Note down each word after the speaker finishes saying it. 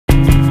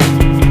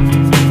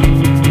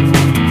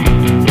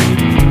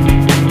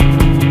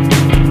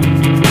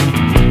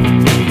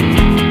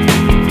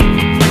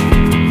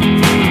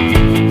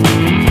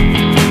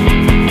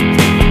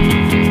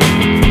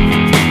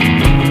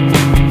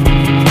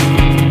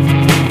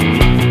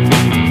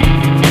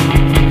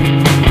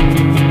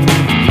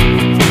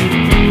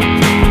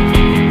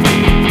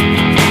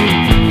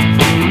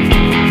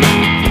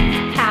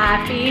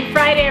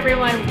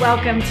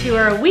to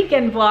our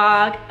weekend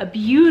vlog. A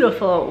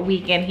beautiful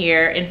weekend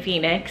here in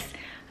Phoenix.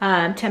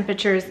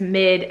 Temperatures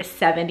mid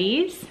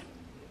 70s.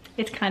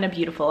 It's kind of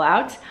beautiful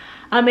out.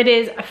 It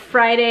is a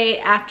Friday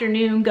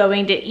afternoon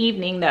going to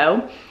evening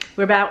though.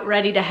 We're about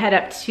ready to head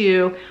up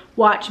to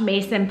watch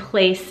Mason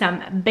play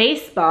some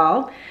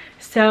baseball.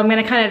 So I'm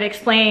gonna kind of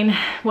explain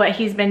what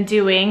he's been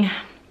doing.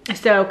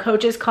 So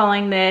coach is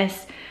calling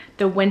this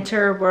the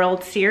Winter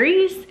World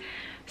Series.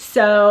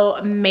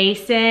 So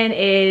Mason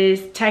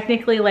is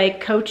technically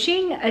like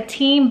coaching a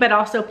team, but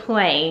also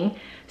playing.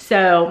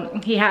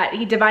 So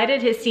he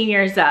divided his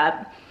seniors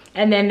up,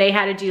 and then they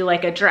had to do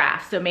like a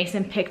draft. So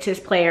Mason picked his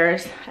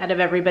players out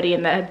of everybody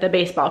in the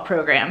baseball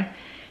program.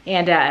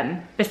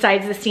 And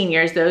besides the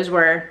seniors, those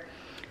were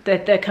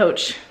the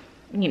coach,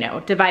 you know,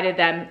 divided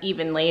them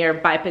evenly or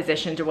by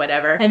positions or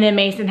whatever. And then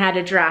Mason had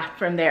a draft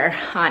from there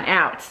on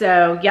out.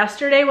 So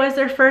yesterday was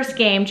their first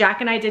game.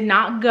 Jack and I did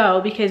not go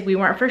because we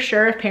weren't for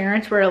sure if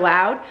parents were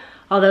allowed.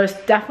 Although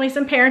definitely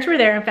some parents were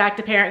there. In fact,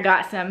 a parent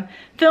got some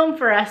film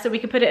for us so we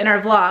could put it in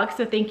our vlog.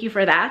 So thank you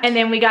for that. And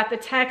then we got the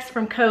text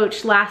from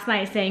coach last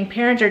night saying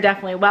parents are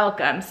definitely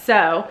welcome.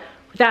 So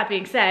with that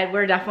being said,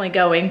 we're definitely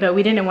going, but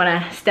we didn't want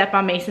to step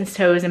on Mason's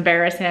toes,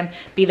 embarrass him,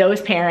 be those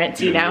parents,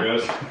 you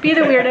know, be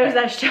the weirdos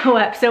that show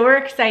up. So we're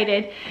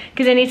excited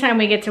because anytime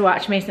we get to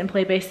watch Mason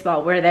play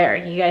baseball, we're there.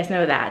 You guys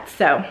know that.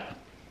 So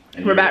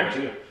we're about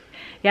to.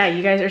 Yeah,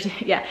 you guys are,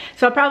 yeah.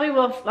 So I probably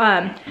will,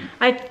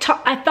 I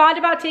thought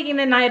about taking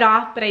the night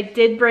off, but I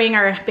did bring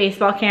our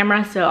baseball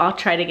camera, so I'll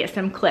try to get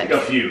some clips. Take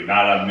a few,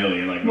 not a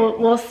million. Like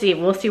we'll see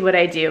what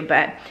I do,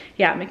 but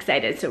yeah, I'm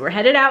excited. So we're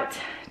headed out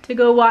to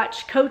go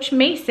watch Coach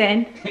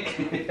Mason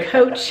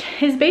coach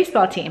his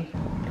baseball team.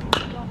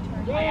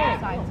 Yeah.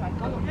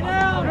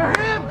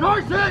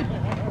 Carson!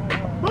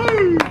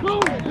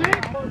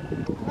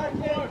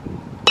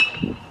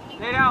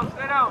 Stay down,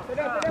 stay down.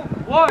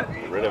 One.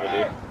 Get rid of it,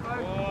 dude.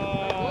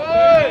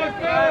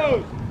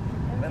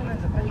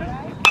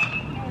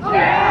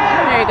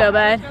 There you go,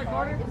 bud.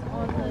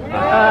 Oh,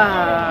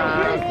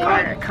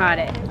 Carter caught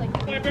it.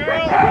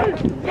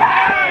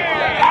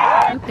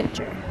 New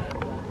pitcher.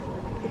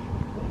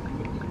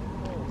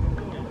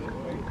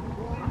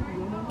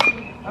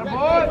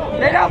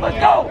 Stay down, let's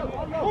go!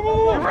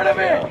 Get rid of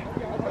it!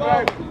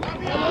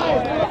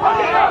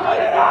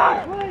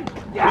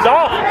 He's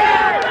off!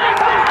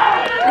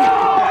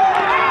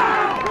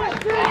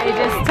 They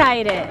just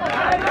tied it.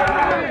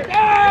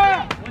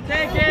 We'll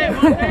take it,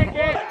 we'll take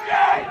it!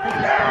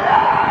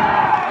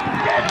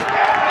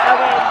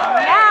 Okay,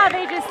 now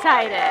they just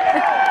tied it.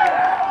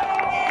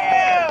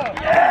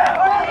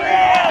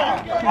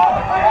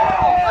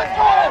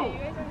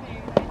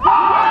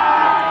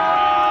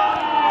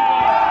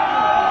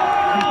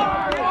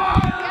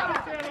 Let's go!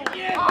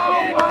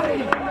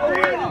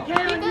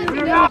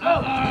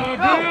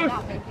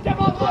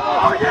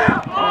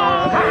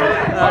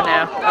 Oh no,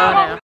 oh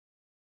no.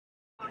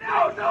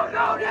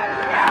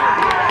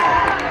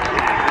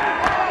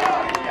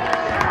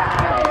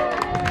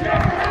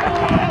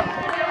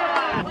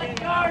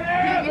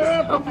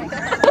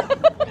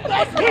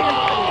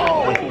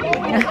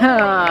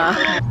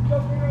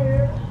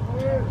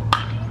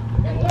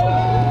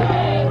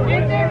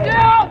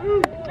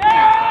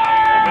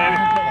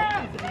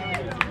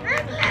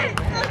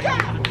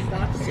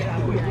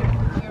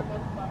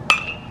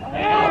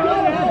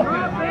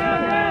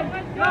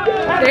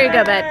 There you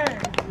go, bud.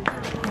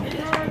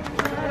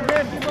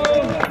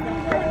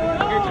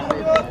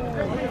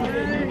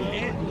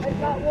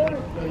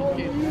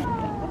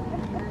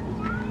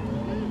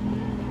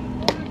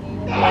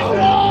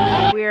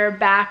 We're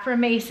back from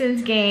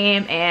Mason's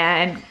game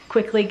and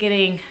quickly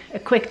getting a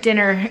quick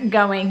dinner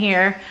going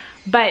here.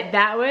 But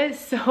that was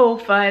so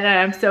fun, and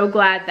I'm so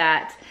glad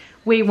that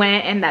we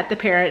went and that the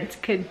parents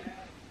could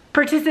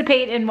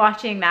participate in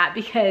watching that,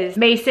 because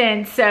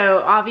Mason,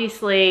 so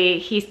obviously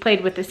he's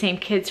played with the same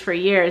kids for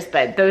years,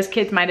 but those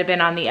kids might have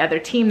been on the other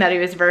team that he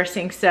was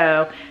versing.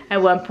 So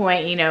at one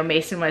point, you know,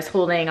 Mason was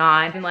holding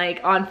on like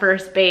on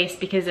first base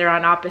because they're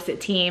on opposite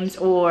teams,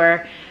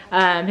 or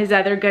his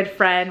other good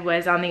friend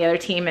was on the other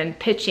team and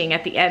pitching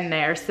at the end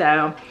there.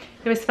 So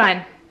it was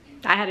fun.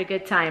 I had a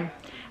good time.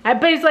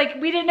 But it's like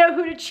we didn't know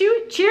who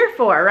to cheer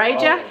for, right,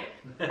 Jack?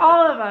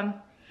 All of them.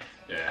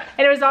 Yeah.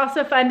 And it was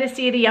also fun to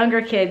see the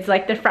younger kids,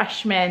 like the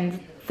freshmen,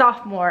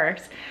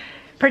 sophomores,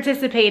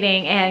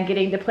 participating and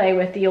getting to play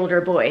with the older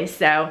boys.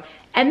 So,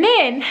 and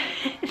then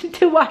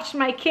to watch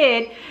my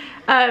kid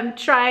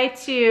try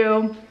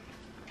to,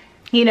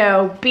 you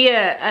know, be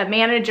a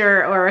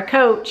manager or a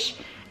coach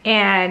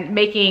and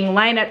making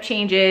lineup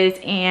changes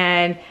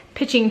and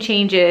pitching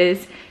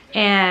changes.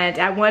 And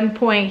at one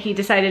point he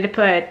decided to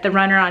put the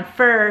runner on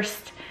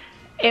first.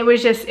 It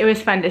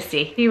was fun to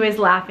see. He was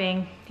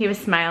laughing, he was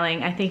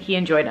smiling. I think he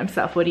enjoyed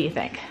himself. What do you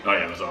think? Oh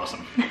yeah, it was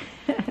awesome.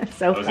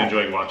 So I was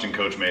enjoying watching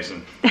Coach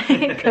Mason.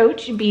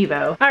 Coach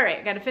Bevo. All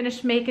right, gotta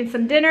finish making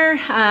some dinner.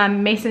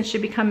 Mason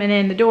should be coming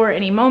in the door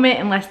any moment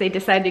unless they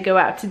decide to go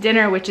out to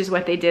dinner, which is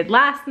what they did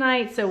last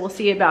night. So we'll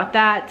see about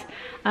that.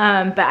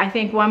 But I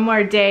think one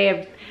more day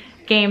of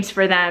games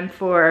for them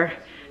for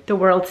the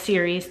World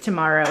Series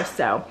tomorrow,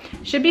 so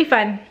should be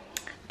fun.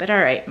 But all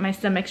right, my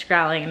stomach's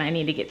growling and I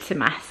need to get to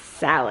my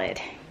salad.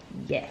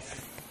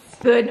 Yes.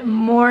 Good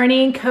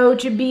morning,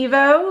 Coach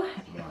Bevo.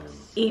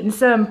 Eating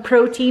some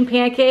protein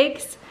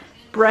pancakes.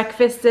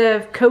 Breakfast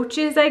of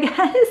coaches, I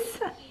guess.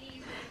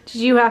 Did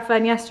you have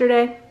fun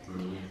yesterday?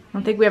 I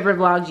don't think we ever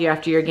vlogged you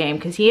after your game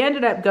because he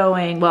ended up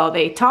going, well,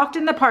 they talked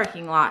in the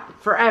parking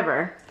lot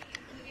forever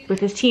with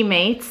his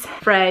teammates,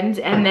 friends,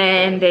 and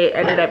then they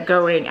ended up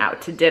going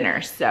out to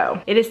dinner. So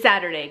it is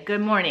Saturday.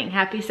 Good morning.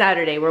 Happy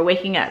Saturday. We're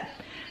waking up.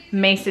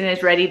 Mason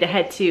is ready to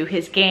head to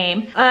his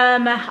game.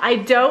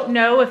 I don't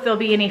know if there'll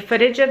be any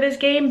footage of his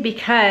game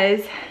because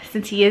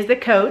since he is the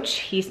coach,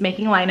 he's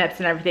making lineups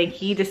and everything,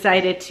 he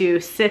decided to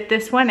sit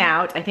this one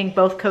out. I think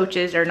both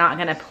coaches are not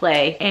gonna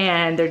play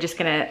and they're just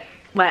gonna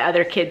let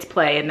other kids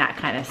play and that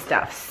kind of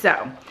stuff.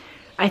 So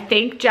I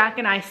think Jack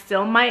and I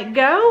still might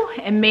go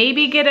and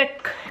maybe get a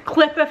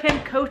clip of him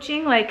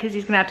coaching, like, cause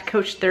he's gonna have to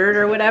coach third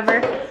or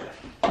whatever.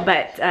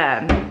 But,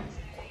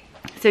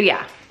 so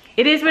yeah,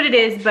 it is what it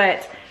is,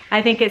 but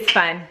I think it's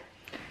fun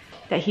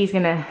that he's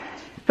gonna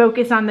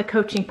focus on the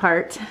coaching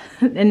part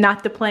and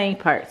not the playing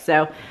part.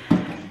 So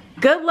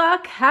good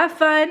luck, have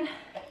fun,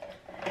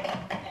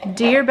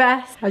 do your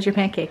best. How's your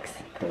pancakes?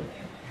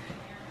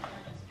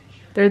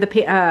 They're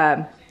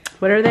the,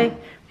 what are they?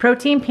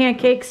 Protein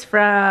pancakes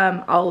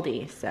from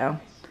Aldi, so.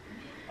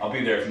 I'll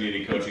be there if you need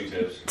any coaching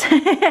tips.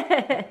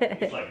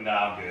 He's like,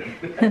 nah, I'm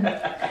good.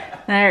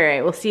 All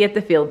right, we'll see you at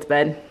the fields,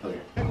 bud. Okay.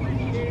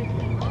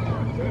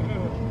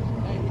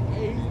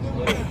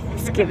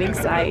 He's giving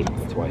sides.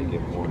 That's why you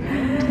give warning.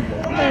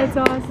 That's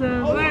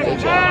awesome. All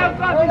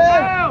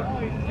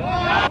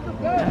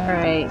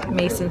right,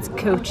 Mason's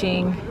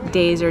coaching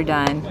days are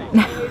done.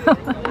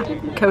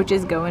 Coach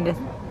is going to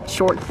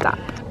shortstop.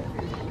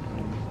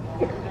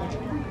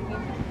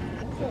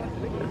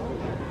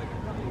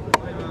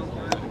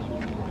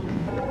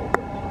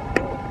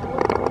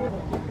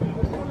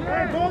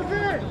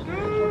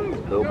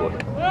 Oh boy.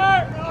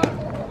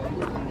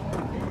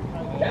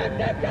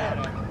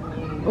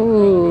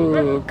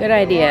 Ooh, good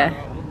idea.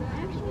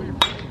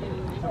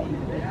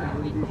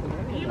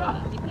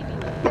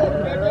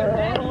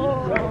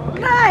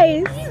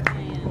 Nice.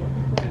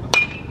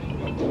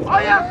 Oh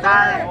yeah,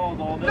 got it!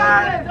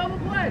 Got it!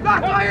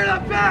 That's why you're the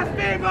best,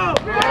 people!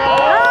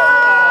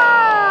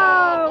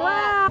 Oh,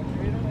 wow.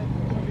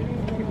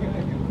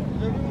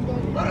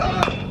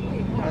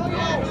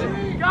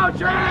 Go,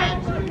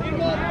 Trent!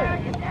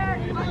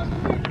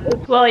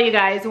 Well, you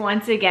guys,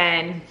 once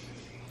again,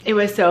 it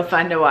was so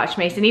fun to watch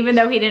Mason, even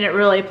though he didn't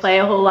really play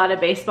a whole lot of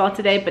baseball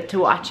today, but to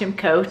watch him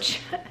coach,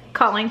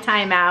 calling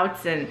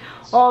timeouts and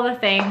all the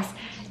things,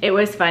 it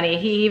was funny.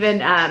 He even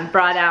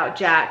brought out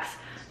Jack's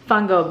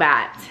fungo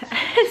bat,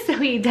 so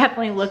he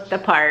definitely looked the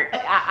part.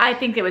 I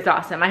think it was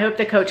awesome. I hope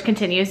the coach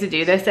continues to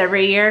do this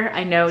every year.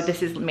 I know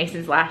this is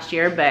Mason's last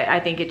year, but I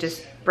think it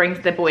just brings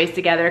the boys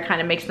together,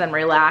 kind of makes them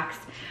relax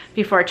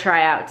before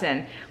tryouts.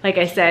 And like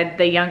I said,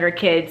 the younger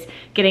kids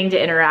getting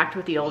to interact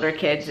with the older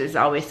kids is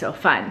always so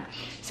fun.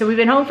 So we've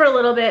been home for a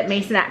little bit.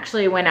 Mason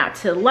actually went out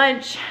to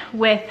lunch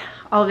with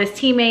all of his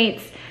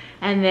teammates.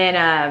 And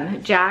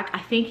then Jack, I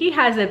think he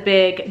has a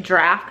big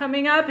draft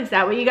coming up. Is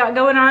that what you got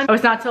going on? Oh,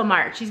 it's not till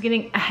March. He's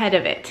getting ahead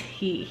of it.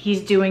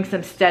 He's doing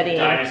some studying.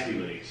 Dynasty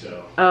League,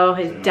 so. Oh,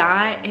 his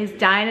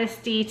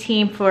dynasty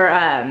team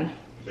for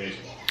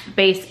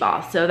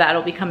baseball. So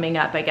that'll be coming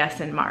up, I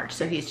guess, in March.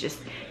 So he's just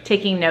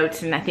taking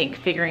notes and I think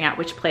figuring out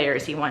which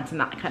players he wants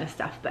and that kind of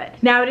stuff.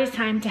 But now it is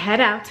time to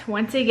head out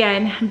once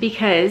again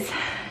because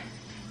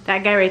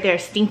that guy right there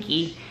is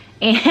stinky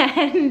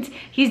and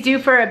he's due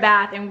for a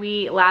bath. And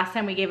last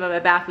time we gave him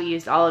a bath, we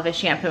used all of his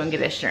shampoo and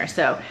conditioner.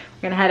 So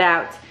we're gonna head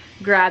out,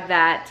 grab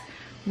that.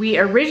 We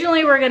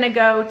originally were gonna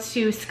go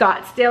to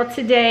Scottsdale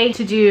today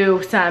to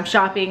do some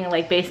shopping,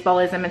 like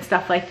baseballism and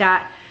stuff like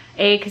that.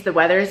 Because the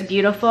weather is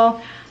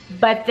beautiful.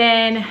 But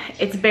then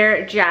it's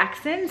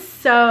Barrett-Jackson,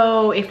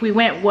 so if we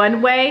went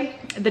one way,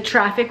 the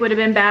traffic would have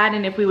been bad,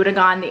 and if we would have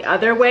gone the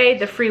other way,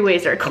 the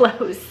freeways are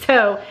closed.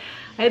 So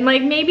I'm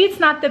like, maybe it's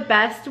not the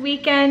best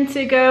weekend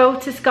to go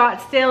to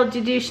Scottsdale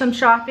to do some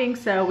shopping,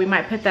 so we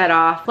might put that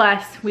off.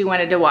 Plus, we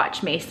wanted to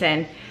watch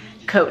Mason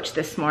coach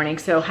this morning,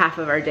 so half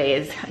of our day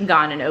is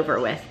gone and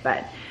over with.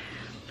 But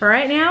for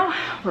right now,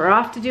 we're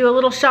off to do a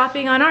little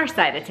shopping on our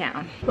side of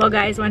town. Well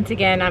guys, once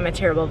again, I'm a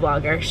terrible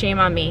vlogger. Shame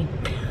on me.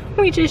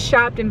 We just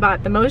shopped and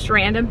bought the most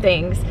random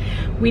things.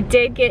 We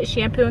did get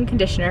shampoo and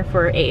conditioner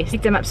for Ace.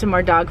 Picked him up some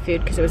more dog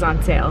food because it was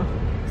on sale.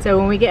 So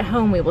when we get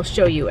home, we will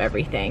show you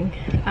everything.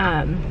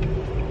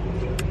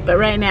 But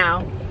right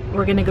now,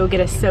 we're gonna go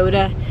get a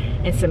soda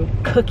and some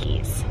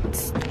cookies.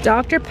 It's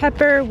Dr.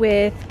 Pepper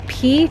with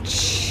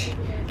peach,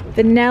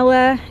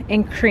 vanilla,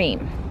 and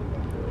cream.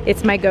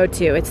 It's my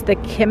go-to. It's the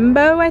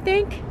Kimbo, I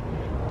think.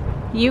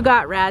 You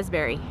got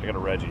raspberry. I got a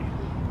Reggie.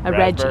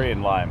 Raspberry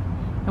and lime.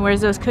 And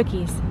where's those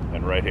cookies?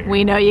 And right here.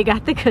 We know you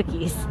got the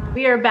cookies.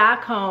 We are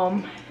back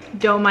home.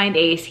 Don't mind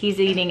Ace, he's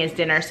eating his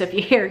dinner. So if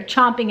you hear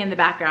chomping in the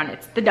background,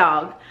 it's the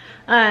dog.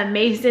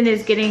 Mason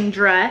is getting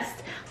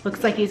dressed.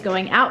 Looks like he's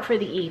going out for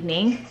the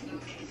evening.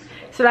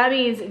 So So that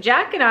means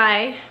Jack and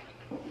I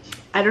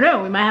don't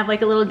know, we might have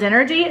like a little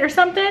dinner date or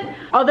something.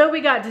 Although we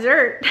got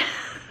dessert,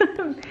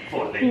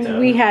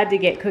 we had to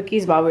get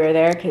cookies while we were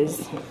there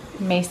because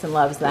Mason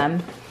loves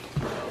them.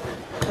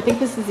 I think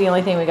this is the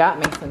only thing we got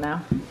Mason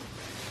now.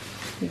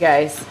 You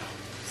guys,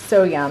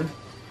 so yum.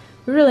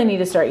 We really need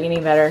to start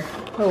eating better.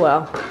 Oh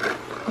well,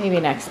 maybe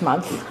next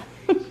month.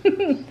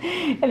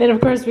 And then of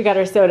course we got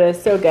our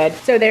sodas, so good.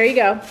 So there you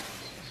go.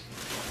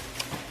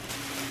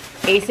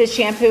 Ace's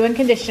shampoo and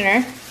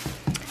conditioner.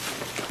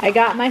 I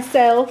got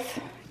myself,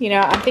 you know,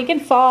 I'm thinking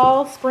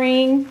fall,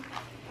 spring.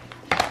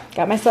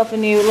 Got myself a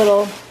new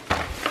little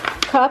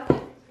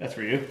cup. That's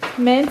for you.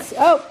 Mints.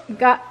 Oh,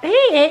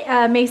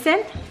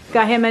 Mason.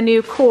 Got him a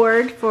new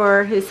cord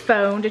for his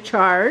phone to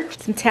charge.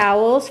 Some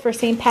towels for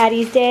St.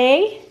 Patty's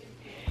Day.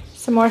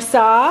 Some more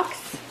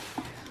socks.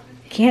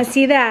 Can't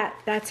see that.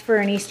 That's for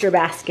an Easter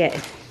basket.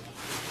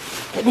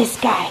 For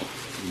this guy.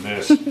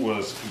 This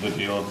was the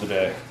deal of the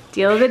day.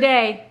 Deal of the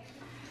day.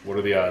 What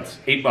are the odds?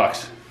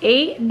 $8.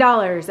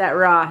 $8 at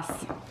Ross.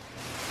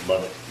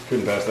 Love it.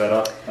 Couldn't pass that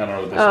up. I don't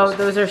know what this is. Oh,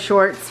 those are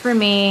shorts for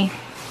me.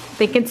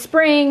 Thinking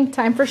spring,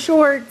 time for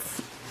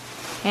shorts.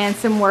 And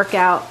some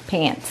workout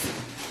pants.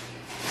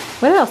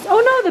 What else?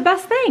 Oh no, the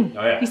best thing.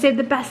 Oh yeah. You saved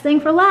the best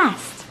thing for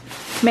last.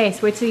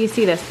 Mace, wait till you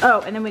see this.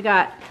 Oh, and then we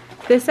got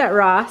this at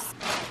Ross.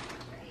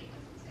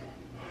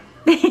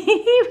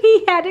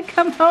 We had to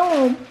come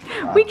home.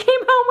 Wow. We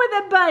came home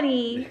with a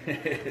bunny.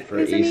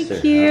 Isn't Easter,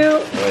 he cute?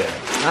 huh? Oh,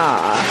 yeah.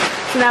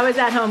 Aw. So that was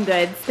at Home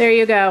Goods. There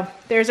you go.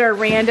 There's our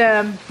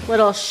random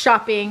little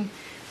shopping.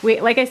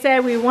 Like I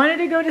said, we wanted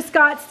to go to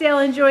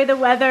Scottsdale, enjoy the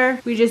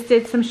weather. We just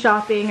did some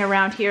shopping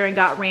around here and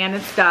got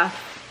random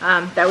stuff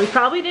that we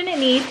probably didn't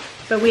need,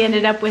 but we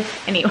ended up with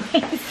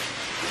anyways.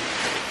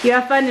 You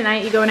have fun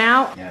tonight? You going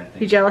out? Yeah, I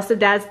think You jealous of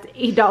Dad's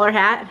 $8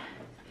 hat?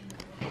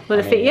 Would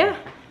it fit you?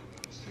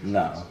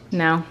 No.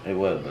 No. It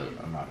would, but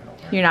I'm not gonna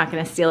wear it. You're not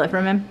gonna steal it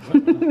from him?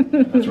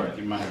 That's right.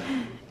 You might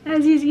have.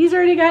 As he's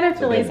already got a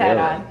Phillies hat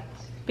deal. on.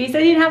 But he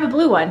said he didn't have a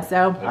blue one,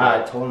 so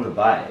I told him to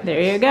buy it.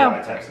 there you Yeah, I go.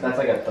 texted him. That's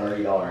like a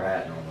 $30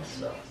 hat and all this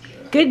stuff.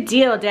 Good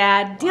deal,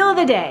 Dad. Deal of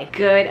the day.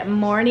 Good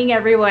morning,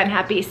 everyone.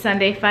 Happy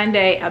Sunday Fun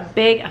Day. A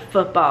big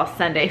football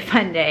Sunday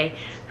Fun Day.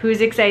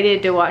 Who's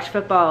excited to watch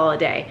football all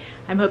day?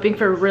 I'm hoping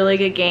for really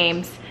good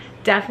games.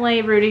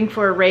 Definitely rooting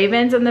for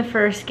Ravens in the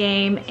first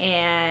game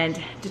and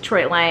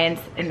Detroit Lions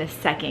in the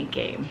second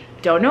game.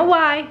 Don't know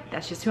why.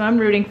 That's just who I'm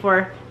rooting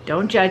for.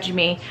 Don't judge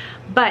me.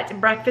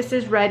 But breakfast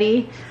is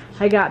ready.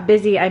 I got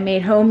busy. I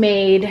made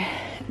homemade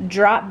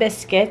drop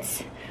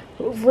biscuits.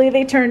 Hopefully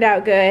they turned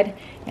out good.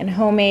 And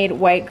homemade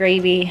white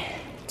gravy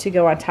to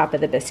go on top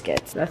of the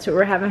biscuits. That's what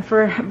we're having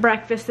for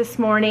breakfast this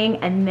morning.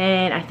 And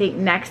then I think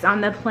next on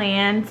the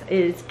plans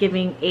is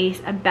giving Ace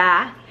a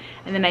bath.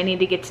 And then I need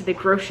to get to the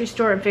grocery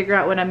store and figure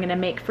out what I'm gonna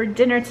make for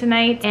dinner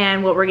tonight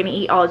and what we're gonna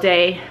eat all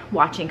day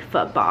watching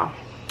football.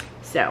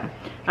 So,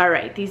 all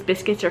right, these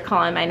biscuits are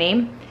calling my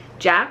name.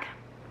 Jack,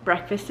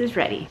 breakfast is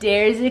ready.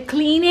 There's a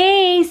clean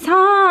Ace,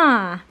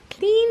 huh?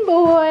 Clean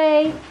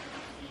boy.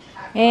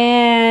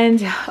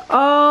 And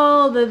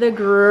all of the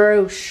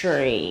groceries.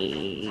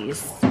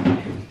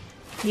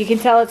 You can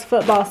tell it's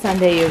football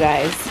Sunday, you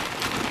guys.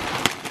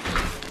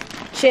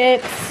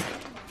 Chips,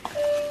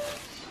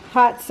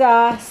 hot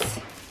sauce,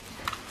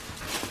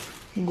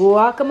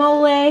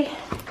 guacamole.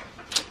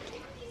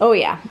 Oh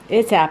yeah,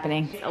 it's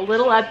happening. A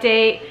little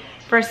update.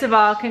 First of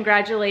all,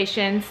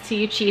 congratulations to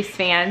you Chiefs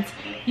fans.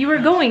 You are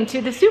going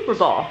to the Super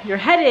Bowl. You're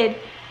headed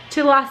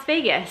to Las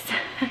Vegas.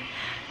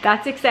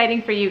 That's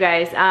exciting for you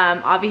guys.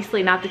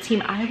 Obviously not the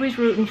team I was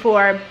rooting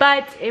for,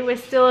 but it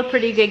was still a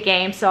pretty good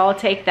game, so I'll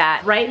take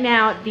that. Right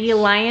now, the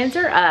Lions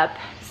are up,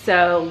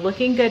 so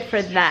looking good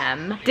for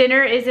them.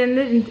 Dinner is in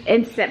the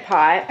Instant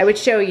Pot. I would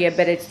show you,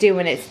 but it's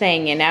doing its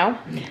thing, you know?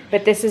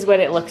 But this is what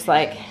it looks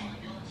like.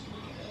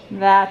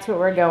 That's what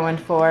we're going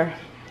for.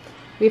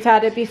 We've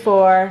had it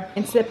before.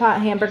 Instant Pot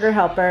Hamburger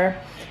Helper.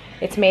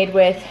 It's made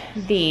with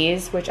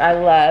these, which I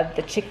love.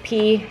 The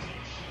chickpea.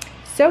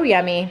 So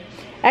yummy.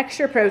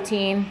 Extra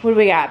protein. What do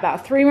we got?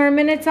 About 3 more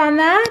minutes on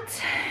that.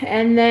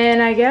 And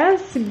then I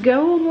guess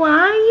go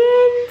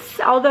Lions.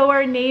 Although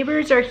our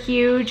neighbors are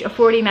huge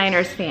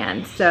 49ers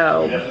fans.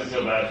 So I definitely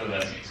feel bad for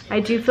them. I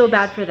do feel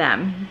bad for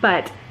them.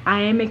 But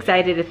I am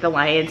excited if the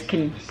Lions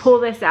can pull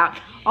this out.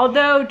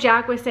 Although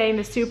Jack was saying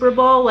the Super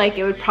Bowl, like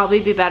it would probably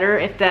be better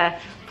if the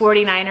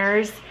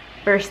 49ers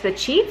versus the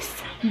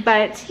Chiefs.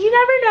 But you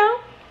never know.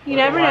 You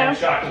never know.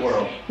 Shock the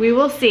world. We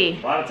will see.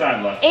 A lot of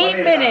time left.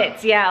 8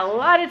 minutes, yeah, a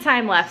lot of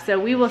time left, so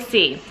we will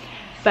see.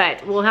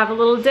 But we'll have a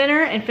little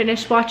dinner and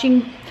finish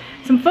watching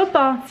some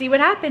football, see what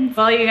happens.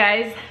 Well, you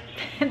guys,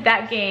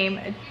 that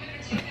game,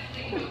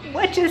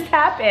 what just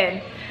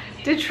happened?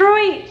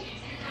 Detroit.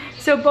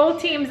 So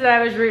both teams that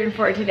I was rooting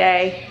for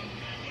today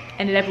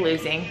ended up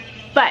losing.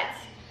 But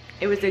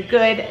it was a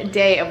good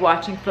day of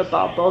watching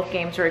football. Both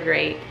games were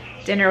great.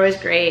 Dinner was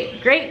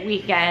great. Great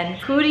weekend.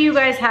 Who do you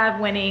guys have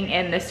winning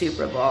in the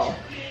Super Bowl?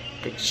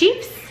 The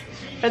Chiefs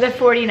or the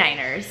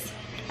 49ers?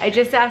 I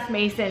just asked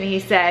Mason and he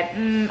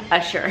said,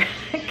 Usher,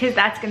 because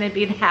that's gonna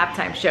be the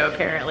halftime show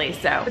apparently.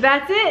 So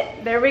that's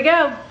it, there we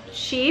go.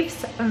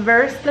 Chiefs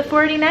versus the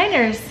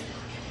 49ers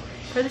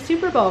for the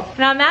Super Bowl.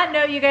 And on that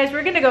note, you guys,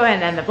 we're gonna go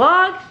ahead and end the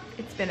vlog.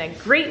 It's been a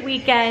great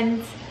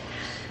weekend,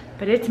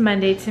 but it's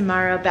Monday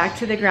tomorrow, back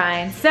to the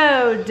grind.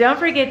 So don't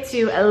forget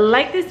to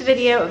like this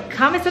video,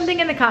 comment something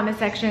in the comment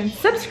section,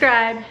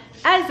 subscribe.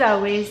 As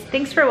always,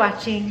 thanks for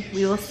watching.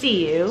 We will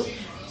see you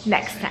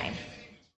next time.